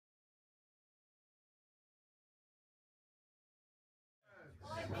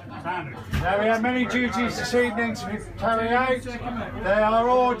Now we have many duties this evening to carry out. They are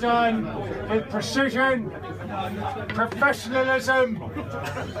all done with precision, professionalism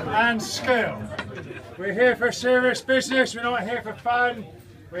and skill. We're here for serious business, we're not here for fun.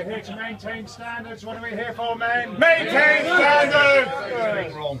 We're here to maintain standards. What are we here for, men? Maintain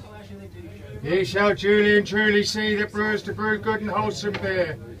standards! Ye shall duly and truly see that brewers to brew good and wholesome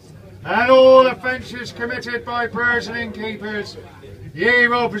beer, and all offences committed by brewers and innkeepers, ye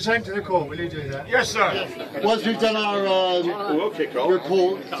will present to the court. Will you do that? Yes, sir. Once we've done our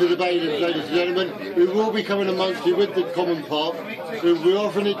report to the bailiffs, ladies and gentlemen, we will be coming amongst you with the common pot. We'll be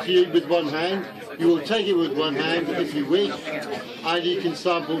offering it to you with one hand. You will take it with one hand if you wish, and you can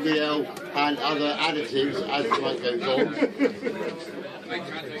sample the ale and other additives as the night goes on.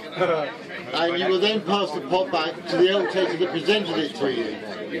 And you will then pass the pot back to the ale taster that presented it to you.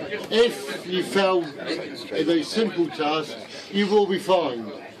 If you fail a very simple task, you will be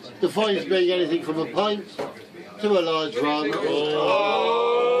fined. The fines being anything from a pint to a large run.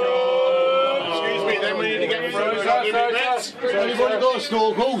 Excuse me, then we need to get frozen. Anybody got a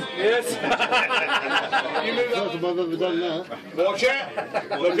snorkel? Yes. Not that I've ever done that. Watch it.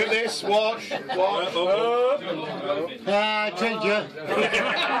 Look at this. Watch. Watch. Ginger.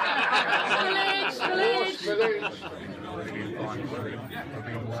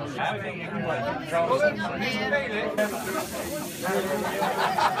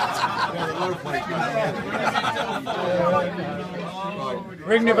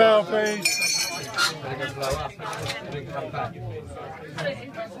 Ring the bell, please.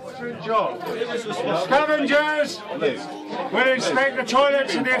 Good job. Scavengers will inspect the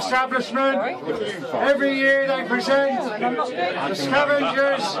toilets in the establishment. Every year they present the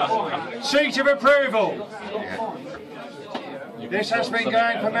scavengers' seat of approval. This has been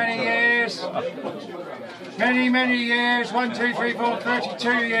going for many years. Many years. 1, 2, 3, 4,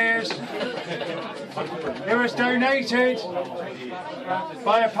 32 years. It was donated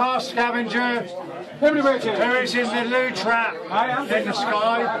by a past scavenger who is in the loo trap in the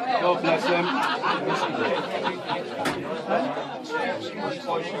sky. God bless him.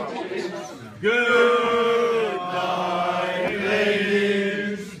 Good night,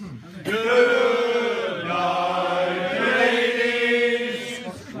 ladies. Good night, ladies.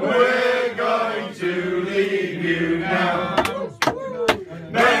 We're going to leave you now.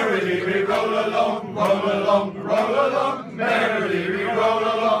 Merrily we roll along, roll along, roll along. Merrily we roll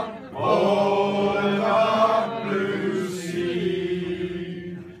along. O'er the blue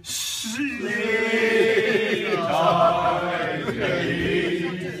sea. Sleep tight,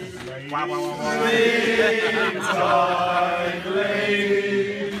 ladies. Sleep tight,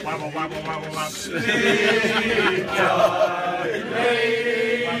 ladies. Sleep tight,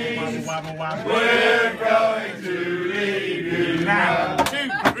 ladies. We're going to leave you now. 2,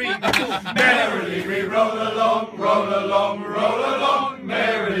 3, 4. Merrily we roll along, roll along, roll along.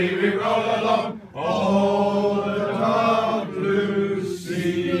 Merrily we roll along. O'er the blue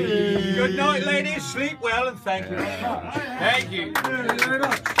sea. Good night, ladies. Sleep well, and thank you very much. Thank you.